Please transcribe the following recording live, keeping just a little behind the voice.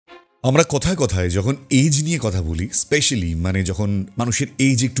আমরা কথায় কথায় যখন এজ নিয়ে কথা বলি, স্পেশালি মানে যখন মানুষের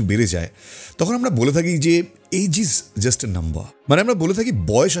এজ একটু বেড়ে যায়, তখন আমরা বলে থাকি যে age is just a number. মানে আমরা বলে থাকি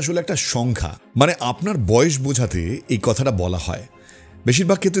বয়স আসলে একটা সংখ্যা, মানে আপনার বয়স বোঝাতে এই কথাটা বলা হয়।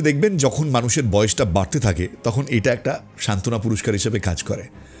 বেশিরভাগ ক্ষেত্রে দেখবেন যখন মানুষের বয়সটা বাড়তে থাকে তখন এটা একটা সান্ত্বনা পুরস্কার হিসেবে কাজ করে।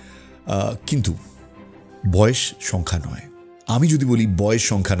 কিন্তু বয়স সংখ্যা নয়। আমি যদি বলি বয়স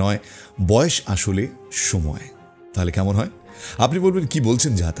সংখ্যা নয়, বয়স আসলে সময়, তাহলে কেমন হয়? আপনি বলবেন কি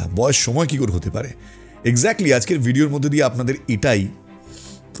বলছেন যা তা, বয়স সময় কি করে হতে পারে? এক্স্যাক্টলি আজকের ভিডিওর মধ্যে দিয়ে আপনাদের এটাই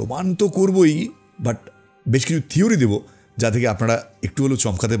প্রমাণ তো করবই, বাট বেশ কিছু থিওরি দেব যা থেকে আপনারা একটু হলেও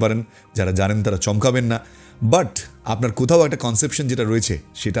চমকাতে পারেন। যারা জানেন তারা চমকাবেন না, বাট আপনার কোথাও একটা কনসেপশন যেটা রয়েছে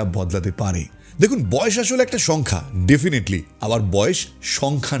সেটা বদলাতে পারে। দেখুন, বয়স আসলে একটা সংখ্যা ডেফিনেটলি, আবার বয়স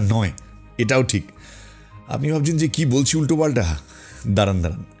সংখ্যা নয় এটাও ঠিক। আপনি ভাবছেন যে কি বলছি উল্টোপাল্টা, দাঁড়ান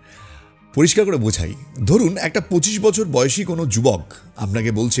পরিষ্কার করে বোঝাই। ধরুন একটা 25 বছর বয়সী কোনো যুবক আপনাকে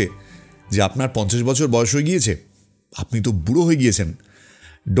বলছে যে আপনার 50 বছর বয়স হয়ে গিয়েছে, আপনি তো বুড়ো হয়ে গিয়েছেন।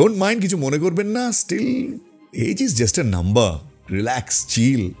 ডোন্ট মাইন্ড, কিছু মনে করবেন না, still age is just a number, relax,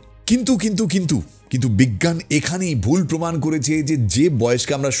 চিল। কিন্তু বিজ্ঞান এখানেই ভুল প্রমাণ করেছে যে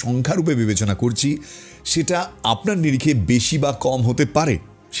বয়সকে আমরা সংখ্যারূপে বিবেচনা করছি সেটা আপনার নিরিখে বেশি বা কম হতে পারে,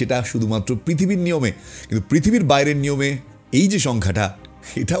 সেটা শুধুমাত্র পৃথিবীর নিয়মে। কিন্তু পৃথিবীর বাইরের নিয়মে এই যে সংখ্যাটা,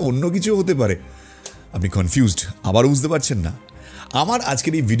 এটা অন্য কিছু হতে পারে। আপনি কনফিউজড, আবারও বুঝতে পারছেন না? আমার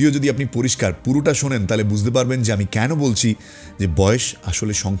আজকের এই ভিডিও যদি আপনি পরিষ্কার পুরোটা শোনেন তাহলে বুঝতে পারবেন যে আমি কেন বলছি যে বয়স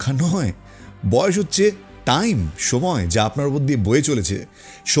আসলে সংখ্যা নয়। বয়স হচ্ছে টাইম, সময়, যা আপনার উপর দিয়ে বয়ে চলেছে।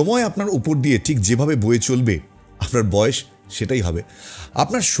 সময় আপনার উপর দিয়ে ঠিক যেভাবে বয়ে চলবে আপনার বয়স সেটাই হবে।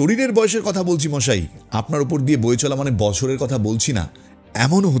 আপনার শরীরের বয়সের কথা বলছি মশাই, আপনার উপর দিয়ে বয়ে চলা মানে বছরের কথা বলছি না।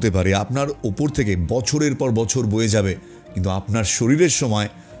 এমনও হতে পারে আপনার ওপর থেকে বছরের পর বছর বয়ে যাবে, কিন্তু আপনার শরীরের সময়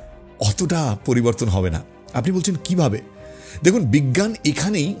অতটা পরিবর্তন হবে না। আপনি বলছেন কিভাবে? দেখুন, বিজ্ঞান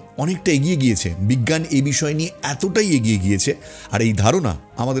এখানেই অনেকটা এগিয়ে গিয়েছে। বিজ্ঞান এই বিষয় নিয়ে এতটাই এগিয়ে গিয়েছে, আর এই ধারণা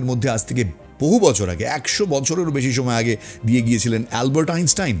আমাদের মধ্যে আজ থেকে বহু বছর আগে, 100 বছরেরও বেশি সময় আগে দিয়ে গিয়েছিলেন অ্যালবার্ট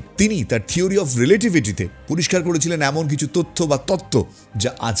আইনস্টাইন। তিনি তার থিওরি অফ রিলেটিভিটিতে পরিষ্কার করেছিলেন এমন কিছু তথ্য বা তত্ত্ব যা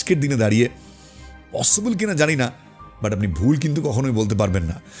আজকের দিনে দাঁড়িয়ে পসিবল কিনা জানি না, বাট আপনি ভুল কিন্তু কখনোই বলতে পারবেন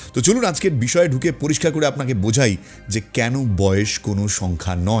না। তো চলুন আজকের বিষয়ে ঢুকে পরিষ্কার করে আপনাকে বোঝাই যে কেন বয়স কোনো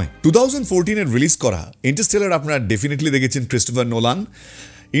সংখ্যা নয়। 2014-এর রিলিজ করা ইন্টারস্টেলার আপনারা ডেফিনেটলি দেখেছেন, ক্রিস্টোফার নোলান।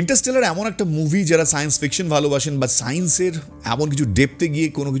 ইন্টারস্টেলার এমন একটা মুভি, যারা সায়েন্স ফিকশন ভালোবাসেন বা সায়েন্সের এমন কিছু ডেপথে গিয়ে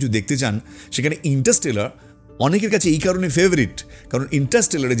কোনো কিছু দেখতে চান, সেখানে ইন্টারস্টেলার অনেকের কাছে এই কারণে ফেভারিট, কারণ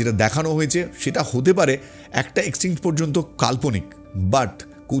ইন্টারস্টেলারে যেটা দেখানো হয়েছে সেটা হতে পারে একটা এক্সটেন্ট পর্যন্ত কাল্পনিক, বাট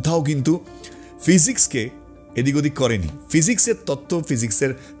কোথাও কিন্তু ফিজিক্সকে এদিক ওদিক করেনি। ফিজিক্সের তত্ত্ব,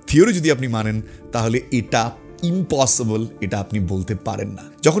 ফিজিক্সের থিওরি যদি আপনি মানেন তাহলে এটা ইম্পসিবল, এটা আপনি বলতে পারেন না।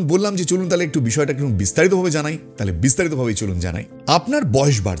 যখন বললাম যে চলুন তাহলে একটু বিষয়টা একটু বিস্তারিতভাবে জানাই, তাহলে বিস্তারিতভাবেই চলুন জানাই। আপনার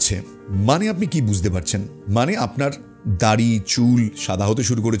বয়স বাড়ছে মানে আপনি কি বুঝতে পারছেন? মানে আপনার দাড়ি চুল সাদা হতে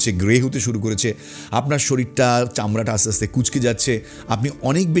শুরু করেছে, গ্রে হতে শুরু করেছে, আপনার শরীরটা, চামড়াটা আস্তে আস্তে কুঁচকে যাচ্ছে, আপনি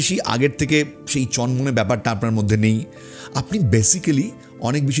অনেক বেশি আগের থেকে সেই চনমনে ব্যাপারটা আপনার মধ্যে নেই, আপনি বেসিক্যালি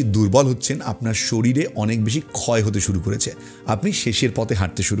অনেক বেশি দুর্বল হচ্ছেন, আপনার শরীরে অনেক বেশি ক্ষয় হতে শুরু করেছে, আপনি শেষের পথে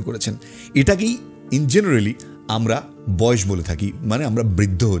হাঁটতে শুরু করেছেন। এটাকেই ইন জেনারেলি আমরা বয়স বলে থাকি, মানে আমরা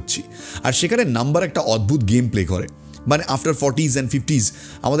বৃদ্ধ হচ্ছি। আর সেখানে নাম্বার একটা অদ্ভুত গেম প্লে করে, মানে আফটার 40s and 50s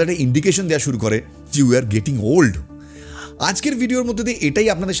আমাদের একটা ইন্ডিকেশন দেওয়া শুরু করে যে উই আর গেটিং ওল্ড। আজকের ভিডিওর মধ্যে দিয়ে এটাই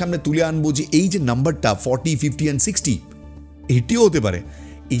আপনাদের সামনে তুলে আনবো যে এই যে নাম্বারটা 40, 50 and 60, এটিও হতে পারে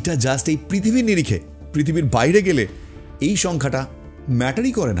এটা জাস্ট এই পৃথিবীর নিরিখে। পৃথিবীর বাইরে গেলে এই সংখ্যাটা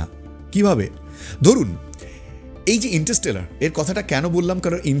ম্যাটারই করে না। কিভাবে? ধরুন এই যে ইন্টারস্টেলার, এর কথাটা কেন বললাম,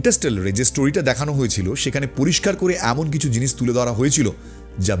 কারণ ইন্টারস্টেলারে যে স্টোরিটা দেখানো হয়েছিল সেখানে পরিষ্কার করে এমন কিছু জিনিস তুলে ধরা হয়েছিল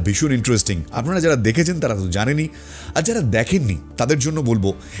যা ভীষণ ইন্টারেস্টিং। আপনারা যারা দেখেছেন তারা তো জানেনই, আর যারা দেখেননি তাদের জন্য বলবো,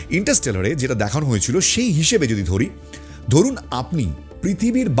 ইন্টারস্টেলারে যেটা দেখানো হয়েছিল সেই হিসেবে যদি ধরুন আপনি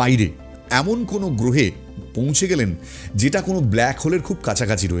পৃথিবীর বাইরে এমন কোনো গ্রহে পৌঁছে গেলেন যেটা কোনো ব্ল্যাক হোলের খুব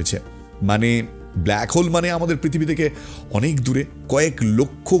কাছাকাছি রয়েছে। মানে ব্ল্যাক হোল মানে আমাদের পৃথিবী থেকে অনেক দূরে, কয়েক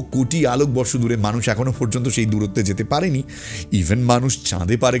লক্ষ কোটি আলোকবর্ষ দূরে। মানুষ এখনো পর্যন্ত সেই দূরত্বে যেতে পারেনি, ইভেন মানুষ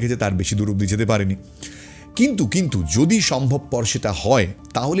চাঁদে পা রেখেছে, তার বেশি দূর অব্দি যেতে পারেনি। কিন্তু যদি সম্ভবপর সেটা হয়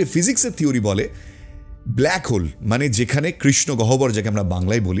তাহলে ফিজিক্সের থিওরি বলে ব্ল্যাক হোল মানে যেখানে কৃষ্ণ গহ্বর, যাকে আমরা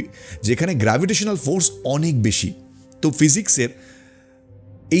বাংলায় বলি, যেখানে গ্র্যাভিটেশনাল ফোর্স অনেক বেশি। তো ফিজিক্সের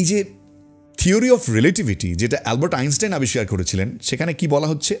এই যে থিওরি অফ রিলেটিভিটি, যেটা অ্যালবার্ট আইনস্টাইন আবিষ্কার করেছিলেন, সেখানে কি বলা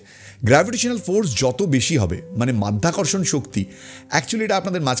হচ্ছে, গ্র্যাভিটেশনাল ফোর্স যত বেশি হবে, মানে মাধ্যাকর্ষণ শক্তি, অ্যাকচুয়ালি এটা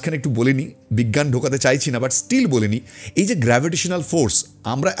আপনাদের মাঝখানে একটু বলে নিই, বিজ্ঞান ঢোকাতে চাইছি না বাট স্টিল বলে নিই, এই যে গ্র্যাভিটেশনাল ফোর্স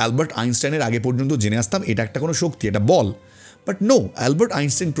আমরা অ্যালবার্ট আইনস্টাইনের আগে পর্যন্ত জেনে আসতাম এটা একটা কোনো শক্তি, এটা বল, বাট নো, অ্যালবার্ট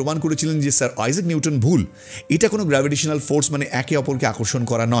আইনস্টাইন প্রমাণ করেছিলেন যে স্যার আইজাক নিউটন ভুল, এটা কোনো গ্র্যাভিটেশনাল ফোর্স মানে একে অপরকে আকর্ষণ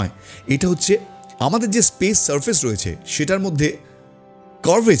করা নয়, এটা হচ্ছে আমাদের যে স্পেস সারফেস রয়েছে সেটার মধ্যে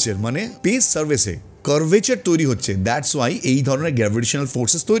কার্ভেচার মানে স্পেস সারফেসে কার্ভেচার তৈরি হচ্ছে, দ্যাটস ওয়াই এই ধরনের গ্র্যাভিটেশনাল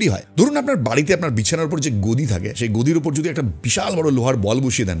ফোর্সেস তৈরি হয়। ধরুন আপনার বাড়িতে আপনার বিছানার উপর যে গদি থাকে সেই গদির উপর যদি একটা বিশাল বড় লোহার বল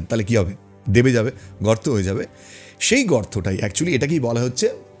বসিয়ে দেন তাহলে কি হবে? দেবে যাবে, গর্ত হয়ে যাবে। সেই গর্তটাই অ্যাকচুয়ালি এটাকেই বলা হচ্ছে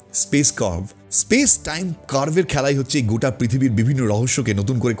স্পেস কার্ভ। স্পেস টাইম কার্ভের খেলাই হচ্ছে এই গোটা পৃথিবীর বিভিন্ন রহস্যকে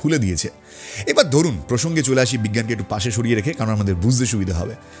নতুন করে খুলে দিয়েছে। এবার ধরুন প্রসঙ্গে চলে আসি, বিজ্ঞানকে একটু পাশে সরিয়ে রেখে, কারণ আমাদের বুঝতে সুবিধা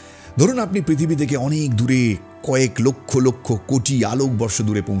হবে। ধরুন আপনি পৃথিবী থেকে অনেক দূরে কয়েক লক্ষ লক্ষ কোটি আলোকবর্ষ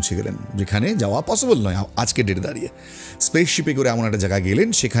দূরে পৌঁছে গেলেন, যেখানে যাওয়া পসিবল নয় আজকে ডেটে দাঁড়িয়ে। স্পেসশিপে করে এমন একটা জায়গায় গেলেন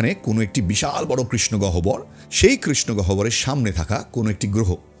সেখানে কোনো একটি বিশাল বড় কৃষ্ণগহ্বর, সেই কৃষ্ণগহ্বরের সামনে থাকা কোনো একটি গ্রহ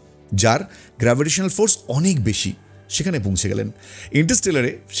যার গ্র্যাভিটেশনাল ফোর্স অনেক বেশি, সেখানে পৌঁছে গেলেন।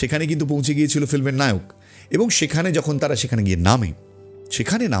 ইন্টারস্টেলারে সেখানে কিন্তু পৌঁছে গিয়েছিল ফিল্মের নায়ক, এবং সেখানে যখন তারা সেখানে গিয়ে নামে,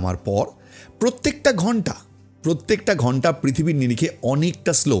 সেখানে নামার পর প্রত্যেকটা ঘন্টা পৃথিবীর নিরিখে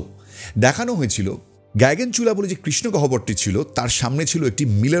অনেকটা স্লো দেখানো হয়েছিল। গ্যাগেনচুলা বলে যে কৃষ্ণগহ্বরটি ছিল তার সামনে ছিল একটি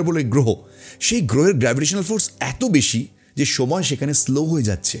মিলার বলে গ্রহ, সেই গ্রহের গ্র্যাভিটেশনাল ফোর্স এত বেশি যে সময় সেখানে স্লো হয়ে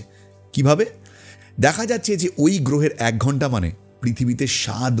যাচ্ছে। কিভাবে? দেখা যাচ্ছে যে ওই গ্রহের 1 ঘন্টা মানে পৃথিবীতে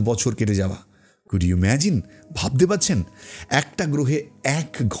 7 বছর কেটে যাওয়া। Could you imagine? ভাবতে পারছেন? একটা গ্রহে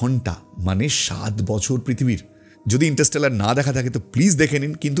 1 ঘন্টা মানে 7 বছর পৃথিবীর। যদি ইন্টারস্টেলার না দেখা থাকে তো প্লিজ দেখে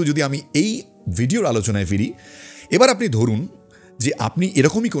নিন, কিন্তু যদি আমি এই ভিডিওর আলোচনায় ফিরি, এবার আপনি ধরুন যে আপনি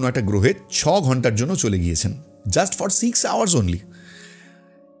এরকমই কোনো একটা গ্রহে 6 ঘন্টার জন্য চলে গিয়েছেন, জাস্ট ফর 6 আওয়ার্স অনলি।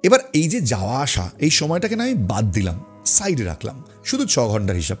 এবার এই যে যাওয়া আসা এই সময়টাকে না আমি বাদ দিলাম, সাইডে রাখলাম, শুধু 6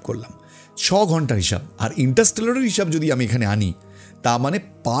 ঘন্টার হিসাব করলাম। 6 ঘন্টার হিসাব আর ইন্টারস্টেলারের হিসাব যদি আমি এখানে আনি, তা মানে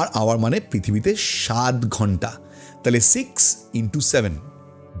পার আওয়ার মানে পৃথিবীতে 7 ঘন্টা, তাহলে 6 × 7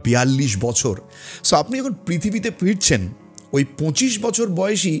 42 বছর। সো আপনি যখন পৃথিবীতে ফিরছেন, ওই 25 বছর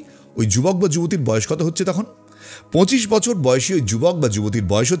বয়সী ওই যুবক বা যুবতীর বয়স কত হচ্ছে তখন? 25 বছর বয়সী ওই যুবক বা যুবতীর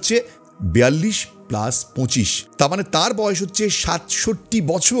বয়স হচ্ছে 42 + 25, তার মানে তার বয়স হচ্ছে 67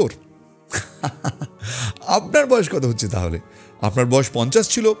 বছর। আপনার বয়স কত হচ্ছে তাহলে? আপনার বয়স 50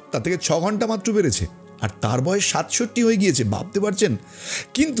 ছিল, তার থেকে 6 ঘন্টা মাত্র বেড়েছে, আর তার বয়স 67 হয়ে গিয়েছে। ভাবতে পারছেন?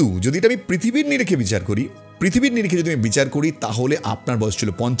 কিন্তু যদি এটা আমি পৃথিবীর নিরিখে যদি আমি বিচার করি তাহলে আপনার বয়স ছিল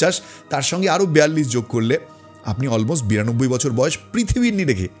 50, তার সঙ্গে আরও 42 যোগ করলে আপনি অলমোস্ট 92 বছর বয়স পৃথিবীর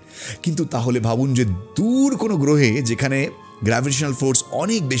নিরিখে। কিন্তু তাহলে ভাবুন যে দূর কোনো গ্রহে যেখানে গ্র্যাভিটেশনাল ফোর্স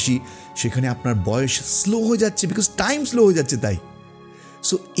অনেক বেশি, সেখানে আপনার বয়স স্লো হয়ে যাচ্ছে, বিকজ টাইম স্লো হয়ে যাচ্ছে তাই।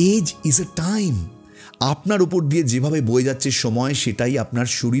 So age is a time. আপনার উপর দিয়ে যেভাবে বয়ে যাচ্ছে সময়, সেটাই আপনার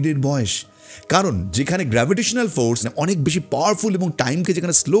শরীরের বয়স। কারণ যেখানে গ্র্যাভিটেশনাল ফোর্স অনেক বেশি পাওয়ারফুল এবং টাইমকে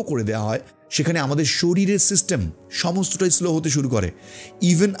যেখানে স্লো করে দেওয়া হয়, সেখানে আমাদের শরীরের সিস্টেম সমস্তটাই স্লো হতে শুরু করে।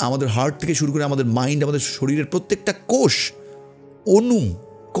 ইভেন আমাদের হার্ট থেকে শুরু করে আমাদের মাইন্ড, আমাদের শরীরের প্রত্যেকটা কোষ, অণু,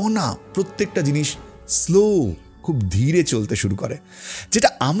 কণা, প্রত্যেকটা জিনিস স্লো, খুব ধীরে চলতে শুরু করে, যেটা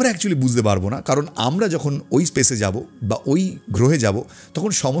আমরা অ্যাকচুয়ালি বুঝতে পারবো না। কারণ আমরা যখন ওই স্পেসে যাব বা ওই গ্রহে যাব,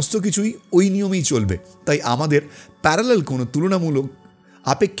 তখন সমস্ত কিছুই ওই নিয়মেই চলবে। তাই আমাদের প্যারালাল কোনো তুলনামূলক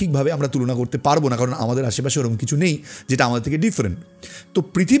আপেক্ষিকভাবে আমরা তুলনা করতে পারবো না, কারণ আমাদের আশেপাশে ওরকম কিছু নেই যেটা আমাদের থেকে ডিফারেন্ট। তো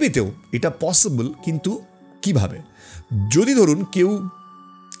পৃথিবীতেও এটা পসিবল, কিন্তু কিভাবে? যদি ধরুন কেউ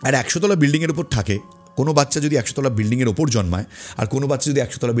আর 100 তলা বিল্ডিংয়ের উপর থাকে, কোনো বাচ্চা যদি 100 তলা বিল্ডিংয়ের ওপর জন্মায়, আর কোনো বাচ্চা যদি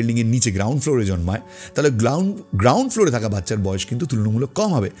 100 তলা বিল্ডিংয়ের নিচে গ্রাউন্ড ফ্লোরে জন্মায়, তাহলে গ্রাউন্ড ফ্লোরে থাকা বাচ্চার বয়স কিন্তু তুলনামূলক কম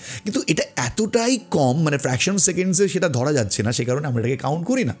হবে। কিন্তু এটা এতটাই কম, মানে ফ্র্যাকশন সেকেন্ডসে সেটা ধরা যাচ্ছে না, সে কারণে আমরা এটাকে কাউন্ট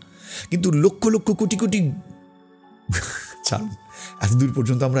করি না। কিন্তু লক্ষ লক্ষ কোটি কোটি ছাড়ুন, এত দূর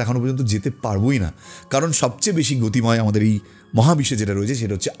পর্যন্ত আমরা এখনও পর্যন্ত যেতে পারবোই না, কারণ সবচেয়ে বেশি গতিময় আমাদের এই মহাবিশ্বে যেটা রয়েছে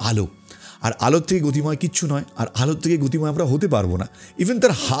সেটা হচ্ছে আলো। আর আলোর থেকে গতিময় কিচ্ছু নয়, আর আলোর থেকে গতিময় আমরা হতে পারবো না। ইভেন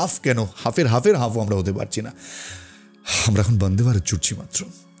তার হাফ, কেন হাফের হাফও আমরা হতে পারছি না। আমরা এখন বন্দে ভারত ছুটছি মাত্র।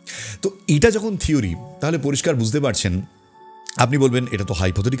 তো এটা যখন থিওরি, তাহলে পরিষ্কার বুঝতে পারছেন, আপনি বলবেন এটা তো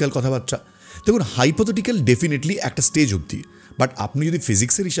হাইপোথেটিক্যাল কথাবার্তা। দেখুন, হাইপোথেটিক্যাল ডেফিনেটলি একটা স্টেজ অবধি, বাট আপনি যদি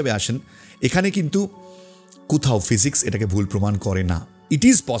ফিজিক্সের হিসাবে আসেন, এখানে কিন্তু কোথাও ফিজিক্স এটাকে ভুল প্রমাণ করে না। ইট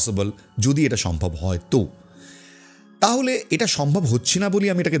ইজ পসিবল, যদি এটা সম্ভব হয় তো। তাহলে এটা সম্ভব হচ্ছে না বলে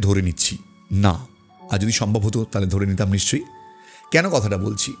আমি এটাকে ধরে নিচ্ছি না, আর যদি সম্ভব হতো তাহলে ধরে নিতাম নিশ্চয়ই। কেন কথাটা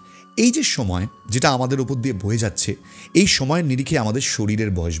বলছি? এই যে সময় যেটা আমাদের উপর দিয়ে বয়ে যাচ্ছে, এই সময়ের নিরিখে আমাদের শরীরের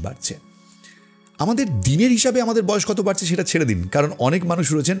বয়স বাড়ছে। আমাদের দিনের হিসাবে আমাদের বয়স কত বাড়ছে সেটা ছেড়ে দিন, কারণ অনেক মানুষ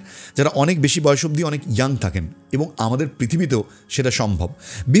রয়েছেন যারা অনেক বেশি বয়স অবধি অনেক ইয়াং থাকেন, এবং আমাদের পৃথিবীতেও সেটা সম্ভব।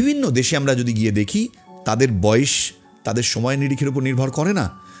 বিভিন্ন দেশে আমরা যদি গিয়ে দেখি, তাদের বয়স তাদের সময়ের নিরিখের উপর নির্ভর করে না,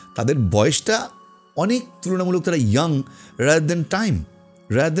 তাদের বয়সটা অনেক তুলনামূলক তারা young rather than time,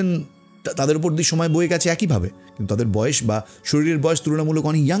 rather than তাদের উপর দিয়ে সময় বয়ে গেছে একইভাবে, কিন্তু তাদের বয়স বা শরীরের বয়স তুলনামূলক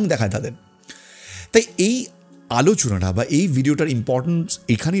অনেক ইয়াং দেখায় তাদের। তাই এই আলোচনাটা বা এই ভিডিওটার ইম্পর্টেন্স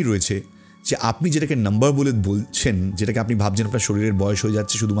এখানেই রয়েছে যে আপনি যেটাকে নাম্বার বলে বলছেন, যেটাকে আপনি ভাবছেন আপনার শরীরের বয়স হয়ে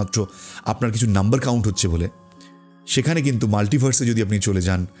যাচ্ছে শুধুমাত্র আপনার কিছু নাম্বার কাউন্ট হচ্ছে বলে, সেখানে কিন্তু মাল্টিভার্সে যদি আপনি চলে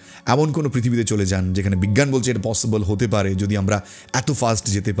যান, এমন কোনো পৃথিবীতে চলে যান যেখানে বিজ্ঞান বলছে এটা পসিবল হতে পারে, যদি আমরা এত ফাস্ট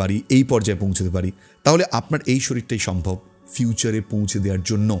যেতে পারি, এই পর্যায়ে পৌঁছতে পারি, তাহলে আপনার এই শরীরটাই সম্ভব ফিউচারে পৌঁছে দেওয়ার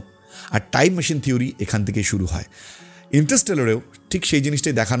জন্য। আর টাইম মেশিন থিওরি এখান থেকে শুরু হয়। ইন্টারস্টেলারেও ঠিক সেই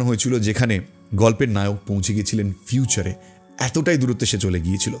জিনিসটাই দেখানো হয়েছিল, যেখানে গল্পের নায়ক পৌঁছে গিয়েছিলেন ফিউচারে, এতটাই দূরত্বে সে চলে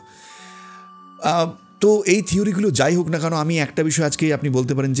গিয়েছিল। তো এই থিওরিগুলো যাই হোক না কেন, আমি একটা বিষয় আজকে আপনি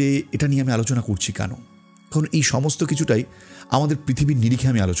বলতে পারেন যে এটা নিয়ে আমি আলোচনা করছি কেন, কারণ এই সমস্ত কিছুটাই আমাদের পৃথিবীর নিরিখে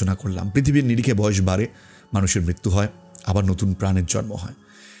আমি আলোচনা করলাম। পৃথিবীর নিরিখে বয়স বাড়ে, মানুষের মৃত্যু হয়, আবার নতুন প্রাণের জন্ম হয়।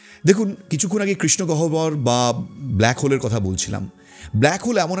 দেখুন, কিছুক্ষণ আগে কৃষ্ণগহ্বর বা ব্ল্যাক হোলের কথা বলছিলাম। ব্ল্যাক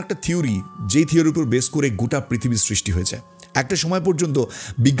হোল এমন একটা থিওরি, যেই থিওরির উপর বেস করে গোটা পৃথিবীর সৃষ্টি হয়েছে। একটা সময় পর্যন্ত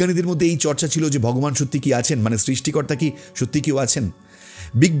বিজ্ঞানীদের মধ্যে এই চর্চা ছিল যে ভগবান সত্যি কি আছেন, মানে সৃষ্টিকর্তা কি সত্যি কেউ আছেন।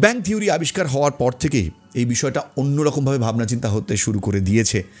 বিগ ব্যাং থিওরি আবিষ্কার হওয়ার পর থেকেই এই বিষয়টা অন্যরকমভাবে ভাবনা চিন্তা হতে শুরু করে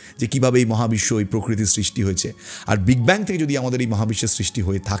দিয়েছে, যে কীভাবে এই মহাবিশ্ব, এই প্রকৃতির সৃষ্টি হয়েছে। আর বিগ ব্যাং থেকে যদি আমাদের এই মহাবিশ্বের সৃষ্টি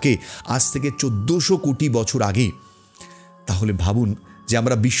হয়ে থাকে আজ থেকে 1400 কোটি বছর আগে, তাহলে ভাবুন যে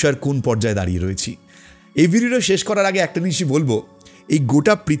আমরা বিশ্বের কোন পর্যায়ে দাঁড়িয়ে রয়েছি। এই ভিডিওটা শেষ করার আগে একটা জিনিসই বলবো, এই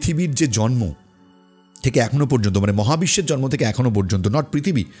গোটা পৃথিবীর যে জন্ম থেকে এখনো পর্যন্ত, মানে মহাবিশ্বের জন্ম থেকে এখনো পর্যন্ত, নট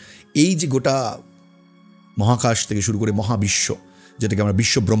পৃথিবী, এই যে গোটা মহাকাশ থেকে শুরু করে মহাবিশ্ব, যেটাকে আমরা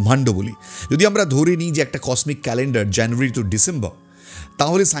বিশ্ব ব্রহ্মাণ্ড বলি, যদি আমরা ধরে নিই যে একটা cosmic calendar January to December,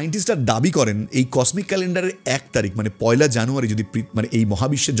 তাহলে সায়েন্টিস্টরা দাবি করেন এই কসমিক ক্যালেন্ডারের 1 তারিখ মানে 1 জানুয়ারি যদি মানে এই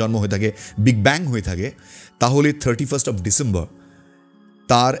মহাবিশ্বের জন্ম হয়ে থাকে, বিগ ব্যাং হয়ে থাকে, তাহলে 31 ডিসেম্বর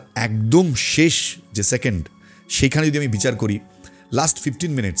তার একদম শেষ যে সেকেন্ড, সেখানে যদি আমি বিচার করি, লাস্ট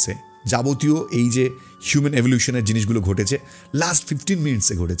 15 মিনিটসে যাবতীয় এই যে হিউম্যান এভলিউশনের জিনিসগুলো ঘটেছে, লাস্ট 15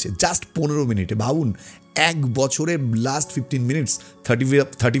 মিনিটসে ঘটেছে, জাস্ট 15 মিনিটে। ভাবুন, 1 বছরে লাস্ট 15 মিনিটস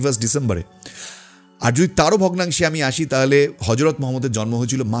 31 ডিসেম্বরে। আর যদি তারও ভগ্নাংশে আমি আসি, তাহলে হজরত মোহাম্মদের জন্ম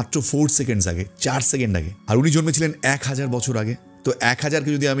হয়েছিল মাত্র 4 সেকেন্ডস আগে, 4 সেকেন্ড আগে, আর উনি জন্মেছিলেন 1000 বছর আগে। তো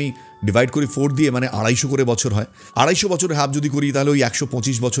 1000কে যদি আমি ডিভাইড করি 4 দিয়ে, মানে 250 করে বছর হয়। 250 বছরের হাফ যদি করি, তাহলে ওই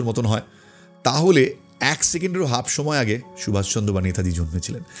 125 বছর মতন হয়। তাহলে 1 সেকেন্ডেরও হাফ সময় আগে সুভাষচন্দ্র বা নেতাজি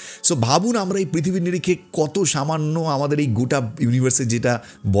জন্মেছিলেন। সো ভাবুন, আমরা এই পৃথিবীর নিরিখে কত সামান্য, আমাদের এই গোটা ইউনিভার্সের যেটা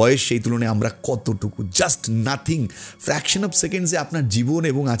বয়স, সেই তুলনায় আমরা কতটুকু, জাস্ট নাথিং, ফ্র্যাকশন অফ সেকেন্ডসে আপনার জীবন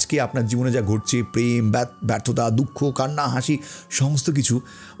এবং আজকে আপনার জীবনে যা ঘটছে, প্রেম, ব্যর্থতা, দুঃখ, কান্না, হাসি, সমস্ত কিছু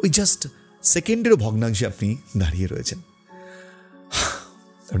ওই জাস্ট সেকেন্ডেরও ভগ্নাংশে আপনি দাঁড়িয়ে রয়েছেন।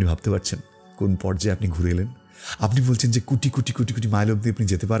 আপনি ভাবতে পারছেন কোন পর্যায়ে আপনি ঘুরে এলেন? আপনি বলছেন যে কোটি কোটি কোটি কোটি মাইল অবধি আপনি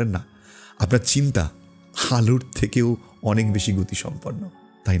যেতে পারেন না। আপনার চিন্তা আলোর থেকেও অনেক বেশি গতিসম্পন্ন,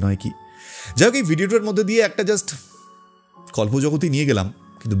 তাই নয় কি? যাই হোক, এই ভিডিওটার মধ্যে দিয়ে একটা জাস্ট কল্পজগতে নিয়ে গেলাম,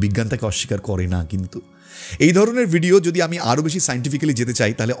 কিন্তু বিজ্ঞান তাকে অস্বীকার করে না। কিন্তু এই ধরনের ভিডিও যদি আমি আরও বেশি সায়েন্টিফিক্যালি যেতে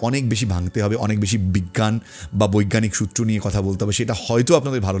চাই, তাহলে অনেক বেশি ভাঙতে হবে, অনেক বেশি বিজ্ঞান বা বৈজ্ঞানিক সূত্র নিয়ে কথা বলতে হবে। সেটা হয়তো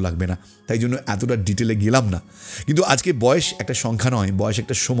আপনাদের ভালো লাগবে না, তাই জন্য এতটা ডিটেলে গেলাম না। কিন্তু আজকে বয়স একটা সংখ্যা নয়, বয়স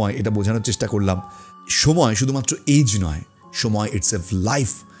একটা সময়, এটা বোঝানোর চেষ্টা করলাম। সময় শুধুমাত্র এজ নয়, সময় ইটস এ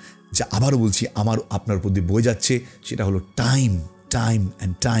লাইফ, যা আবারও বলছি আমার আপনার উপর দিয়ে বয়ে যাচ্ছে। সেটা হলো টাইম, টাইম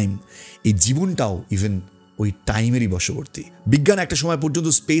অ্যান্ড টাইম। এই জীবনটাও ইভেন ওই টাইমেরই বশবর্তী। বিজ্ঞান একটা সময় পর্যন্ত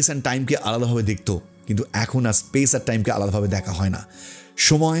স্পেস অ্যান্ড টাইমকে আলাদাভাবে দেখতো, কিন্তু এখন আর স্পেস আর টাইমকে আলাদাভাবে দেখা হয় না।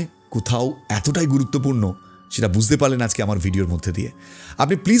 সময় কোথাও এতটাই গুরুত্বপূর্ণ, সেটা বুঝতে পারলেন আজকে আমার ভিডিওর মধ্যে দিয়ে।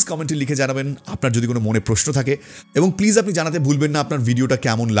 আপনি প্লিজ কমেন্টে লিখে জানাবেন আপনার যদি কোনো মনে প্রশ্ন থাকে, এবং প্লিজ আপনি জানাতে ভুলবেন না আপনার ভিডিওটা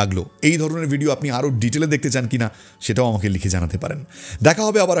কেমন লাগলো। এই ধরনের ভিডিও আপনি আরও ডিটেলে দেখতে চান কিনা, সেটাও আমাকে লিখে জানাতে পারেন। দেখা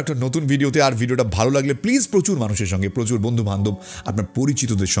হবে আবার একটা নতুন ভিডিওতে। আর ভিডিওটা ভালো লাগলে প্লিজ প্রচুর মানুষের সঙ্গে, প্রচুর বন্ধু বান্ধব, আপনার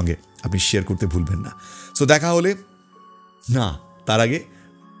পরিচিতদের সঙ্গে আপনি শেয়ার করতে ভুলবেন না। সো দেখা হলে না, তার আগে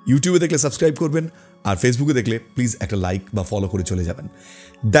ইউটিউবে দেখলে সাবস্ক্রাইব করবেন, আর ফেসবুকে দেখলে প্লিজ একটা লাইক বা ফলো করে চলে যাবেন।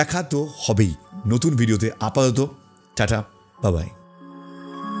 দেখা তো হবেই নতুন ভিডিওতে। আপাতত টাটা, বাই বাই।